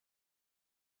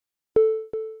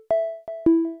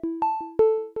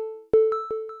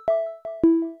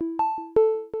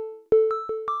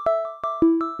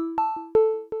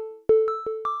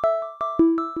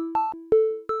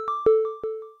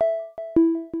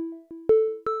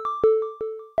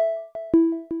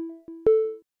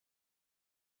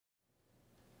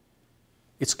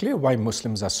It's clear why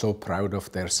Muslims are so proud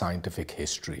of their scientific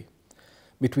history.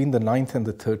 Between the 9th and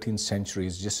the 13th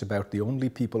centuries, just about the only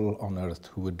people on earth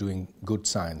who were doing good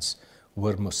science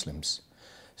were Muslims.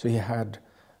 So you had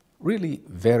really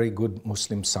very good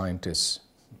Muslim scientists,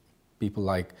 people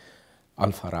like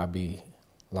Al-Farabi,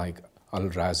 like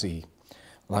Al-Razi,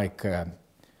 like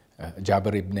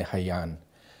Jabir ibn Hayyan.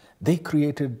 They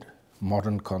created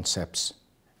modern concepts.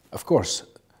 Of course,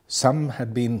 some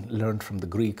had been learned from the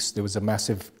Greeks. There was a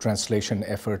massive translation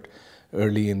effort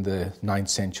early in the 9th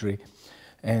century,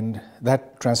 and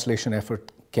that translation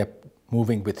effort kept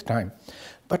moving with time.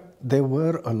 But there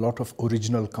were a lot of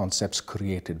original concepts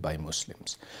created by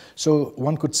Muslims. So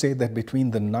one could say that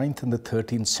between the 9th and the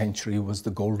 13th century was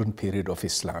the golden period of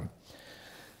Islam.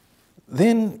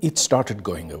 Then it started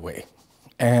going away.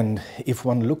 And if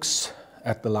one looks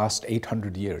at the last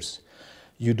 800 years,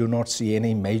 you do not see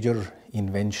any major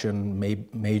invention,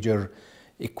 major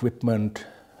equipment,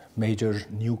 major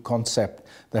new concept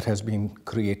that has been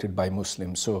created by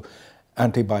Muslims. So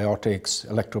antibiotics,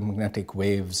 electromagnetic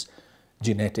waves,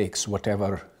 genetics,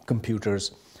 whatever,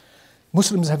 computers.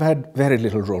 Muslims have had very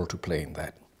little role to play in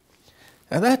that.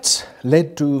 And that's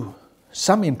led to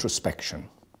some introspection.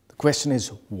 The question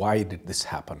is, why did this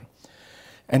happen?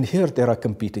 And here there are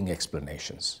competing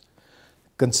explanations.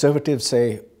 Conservatives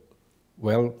say,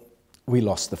 well, we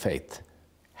lost the faith.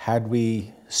 Had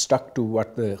we stuck to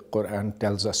what the Quran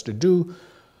tells us to do,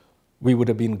 we would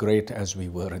have been great as we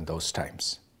were in those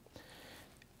times.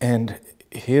 And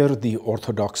here the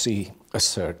orthodoxy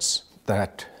asserts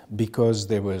that because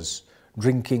there was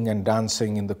drinking and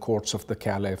dancing in the courts of the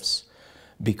caliphs,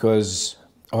 because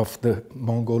of the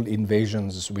Mongol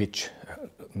invasions which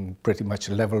pretty much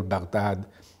leveled Baghdad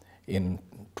in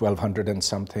 1200 and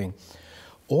something,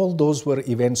 all those were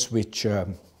events which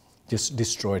just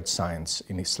destroyed science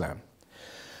in Islam.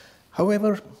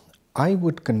 However, I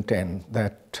would contend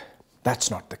that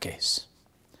that's not the case.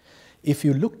 If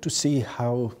you look to see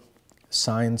how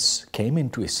science came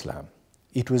into Islam,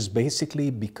 it was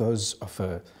basically because of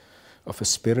a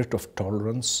spirit of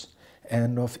tolerance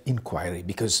and of inquiry,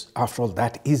 because after all,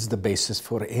 that is the basis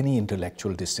for any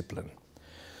intellectual discipline.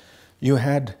 You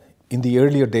had, in the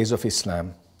earlier days of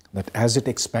Islam, that as it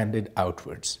expanded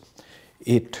outwards,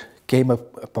 it came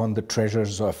upon the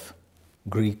treasures of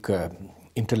Greek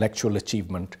intellectual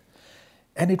achievement,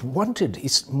 and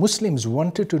Muslims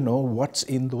wanted to know what's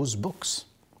in those books.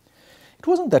 It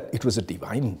wasn't that it was a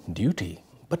divine duty,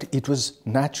 but it was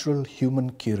natural human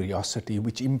curiosity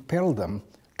which impelled them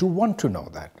to want to know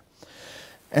that.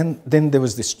 And then there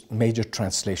was this major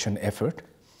translation effort,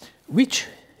 which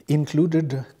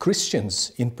included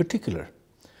Christians in particular.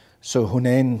 So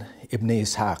Hunayn ibn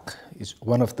Ishaq is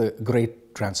one of the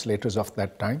great translators of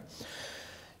that time.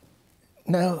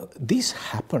 Now, this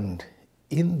happened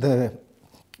in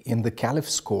the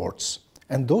caliph's courts,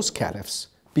 and those caliphs,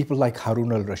 people like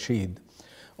Harun al-Rashid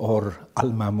or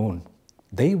al-Mamun,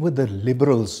 they were the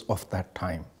liberals of that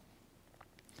time.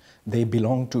 They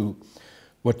belonged to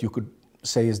what you could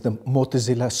say is the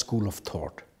Mu'tazila school of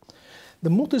thought. The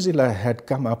Mu'tazila had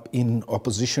come up in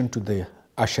opposition to the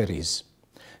Asharis.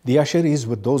 The Asharis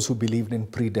were those who believed in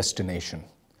predestination.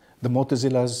 The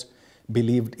Mu'tazilas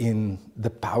believed in the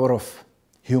power of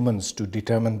humans to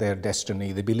determine their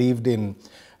destiny. They believed in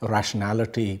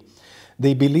rationality.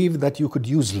 They believed that you could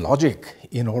use logic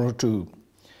in order to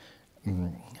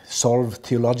solve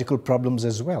theological problems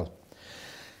as well.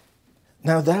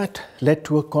 Now that led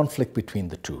to a conflict between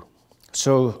the two.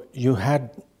 So you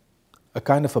had a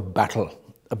kind of a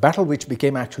battle which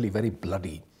became actually very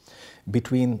bloody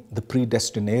between the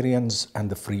predestinarians and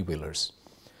the free willers.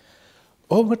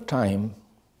 Over time,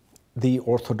 the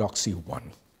orthodoxy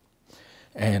won.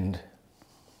 And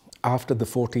after the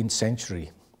 14th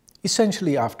century,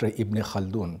 essentially after Ibn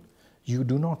Khaldun, you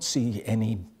do not see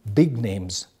any big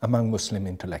names among Muslim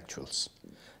intellectuals.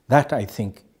 That, I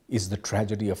think, is the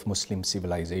tragedy of Muslim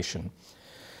civilization.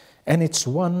 And it's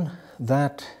one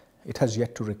that it has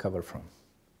yet to recover from.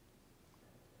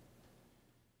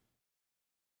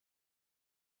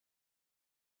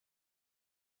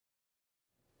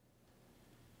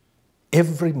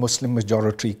 Every Muslim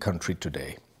majority country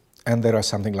today, and there are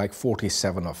something like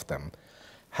 47 of them,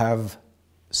 have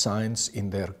science in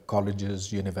their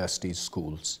colleges, universities,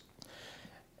 schools.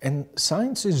 And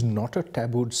science is not a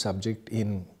tabooed subject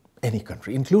in any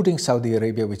country, including Saudi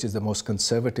Arabia, which is the most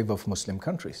conservative of Muslim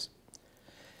countries.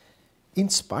 In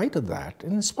spite of that,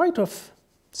 and in spite of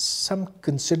some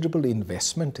considerable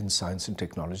investment in science and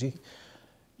technology,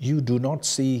 you do not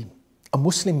see a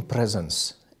Muslim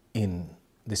presence in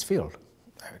this field.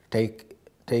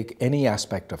 Take any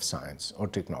aspect of science or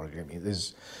technology. I mean,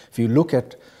 if you look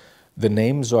at the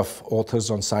names of authors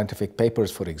on scientific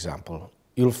papers, for example,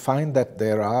 you'll find that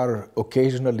there are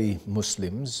occasionally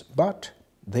Muslims, but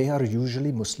they are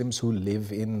usually Muslims who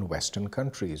live in Western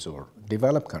countries or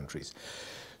developed countries.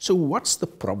 So what's the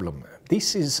problem?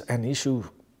 This is an issue,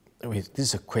 this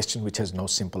is a question which has no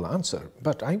simple answer,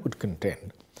 but I would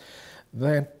contend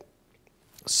that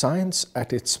science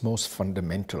at its most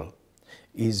fundamental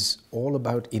is all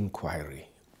about inquiry,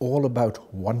 all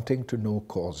about wanting to know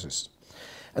causes.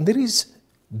 And there is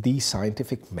the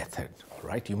scientific method, all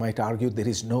right? You might argue there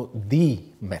is no the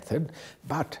method,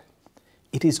 but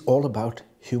it is all about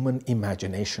human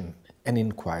imagination and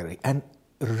inquiry and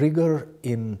rigor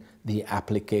in the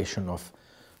application of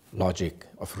logic,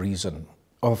 of reason,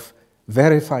 of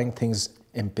verifying things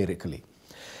empirically.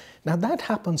 Now that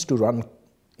happens to run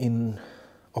in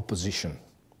opposition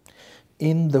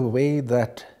in the way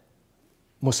that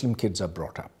Muslim kids are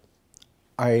brought up.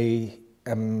 I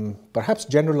am perhaps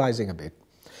generalizing a bit,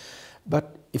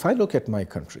 but if I look at my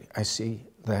country, I see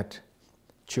that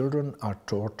children are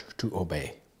taught to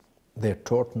obey. They're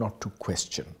taught not to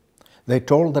question. They're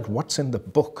told that what's in the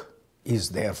book is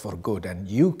there for good and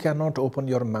you cannot open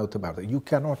your mouth about it. You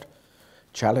cannot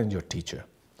challenge your teacher.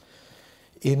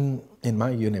 In my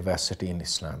university in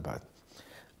Islamabad,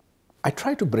 I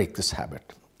try to break this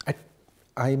habit.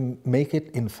 I make it,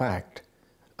 in fact,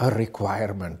 a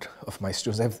requirement of my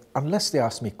students. Unless they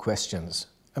ask me questions,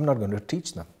 I'm not going to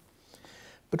teach them.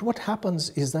 But what happens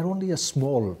is that only a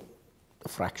small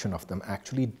fraction of them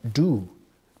actually do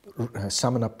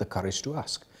summon up the courage to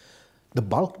ask. The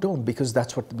bulk don't, because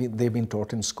that's what they've been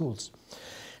taught in schools.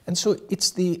 And so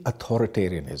it's the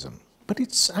authoritarianism, but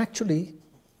it's actually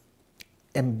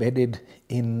embedded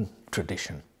in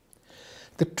tradition.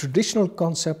 The traditional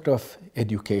concept of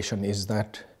education is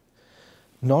that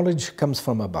knowledge comes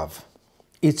from above.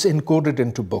 It's encoded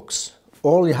into books.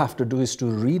 All you have to do is to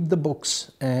read the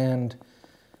books and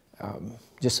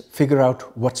just figure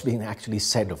out what's being actually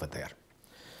said over there.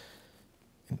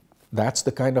 That's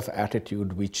the kind of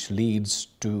attitude which leads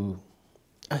to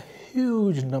a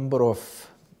huge number of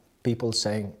people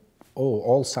saying, oh,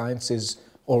 all science is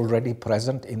already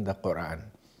present in the Quran.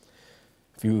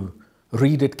 If you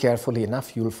read it carefully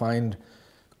enough, you'll find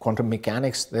quantum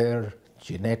mechanics there,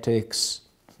 genetics,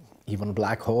 even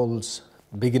black holes,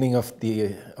 beginning of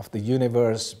the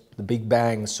universe, the Big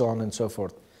Bang, so on and so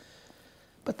forth.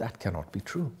 But that cannot be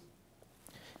true.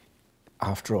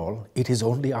 After all, it is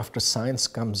only after science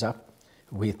comes up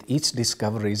with its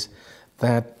discoveries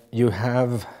that you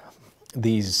have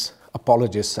these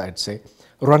apologists, I'd say,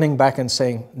 running back and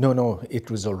saying, no,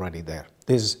 it was already there.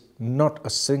 There's not a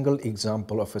single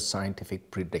example of a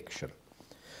scientific prediction.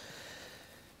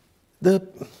 The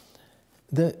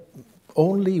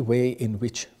only way in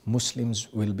which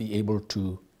Muslims will be able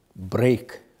to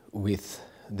break with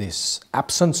this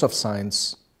absence of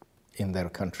science in their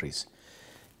countries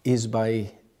is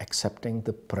by accepting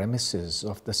the premises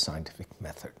of the scientific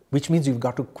method, which means you've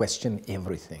got to question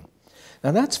everything.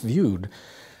 Now that's viewed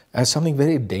as something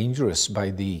very dangerous by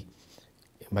the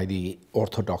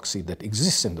orthodoxy that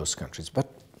exists in those countries. But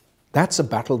that's a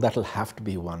battle that'll have to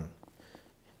be won.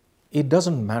 It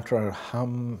doesn't matter how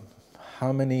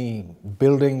many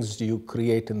buildings you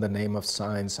create in the name of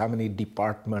science, how many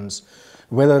departments,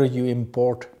 whether you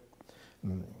import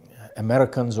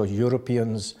Americans or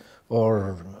Europeans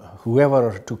or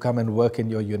whoever to come and work in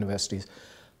your universities.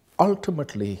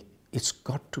 Ultimately, it's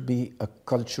got to be a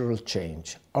cultural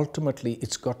change. Ultimately,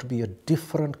 it's got to be a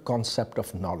different concept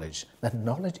of knowledge. That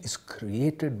knowledge is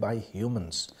created by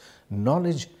humans.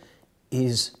 Knowledge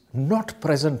is not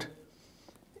present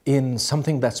in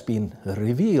something that's been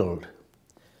revealed.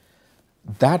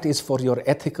 That is for your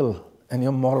ethical and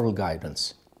your moral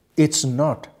guidance. It's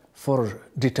not for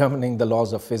determining the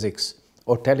laws of physics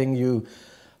or telling you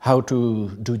how to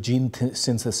do gene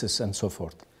synthesis and so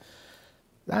forth.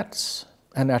 That's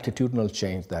an attitudinal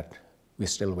change that we're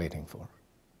still waiting for.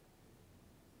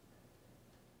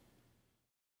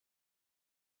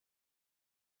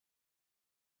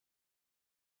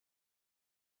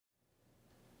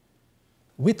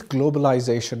 With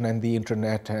globalization and the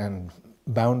internet and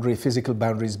physical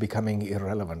boundaries becoming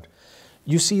irrelevant,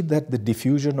 you see that the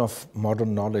diffusion of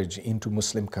modern knowledge into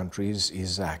Muslim countries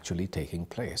is actually taking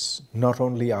place. Not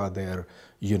only are there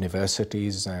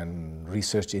universities and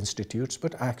research institutes,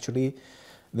 but actually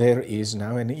there is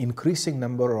now an increasing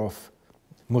number of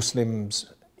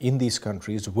Muslims in these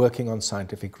countries working on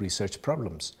scientific research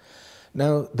problems.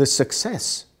 Now, the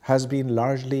success has been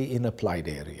largely in applied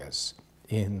areas,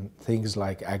 in things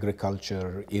like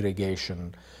agriculture,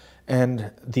 irrigation,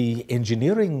 and the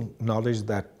engineering knowledge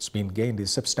that's been gained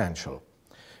is substantial.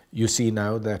 You see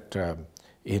now that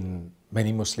In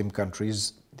many Muslim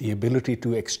countries, the ability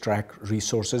to extract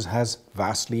resources has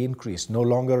vastly increased. No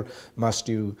longer must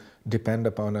you depend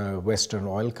upon a Western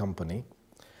oil company,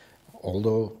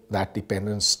 although that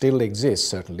dependence still exists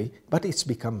certainly, but it's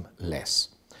become less.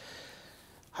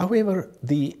 However,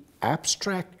 the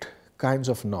abstract kinds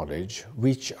of knowledge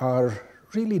which are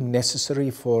really necessary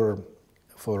for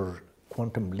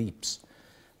quantum leaps,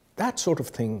 that sort of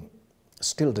thing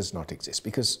still does not exist,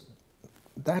 because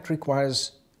that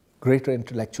requires greater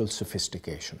intellectual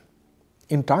sophistication.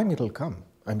 In time it'll come,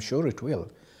 I'm sure it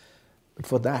will, but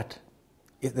for that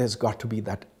there's got to be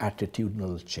that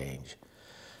attitudinal change.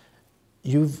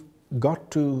 You've got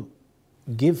to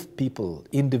give people,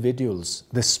 individuals,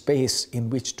 the space in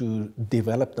which to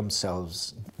develop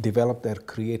themselves, develop their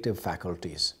creative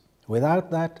faculties. Without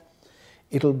that,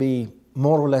 it'll be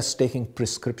more or less taking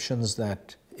prescriptions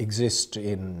that exist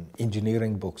in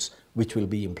engineering books, which will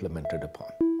be implemented upon.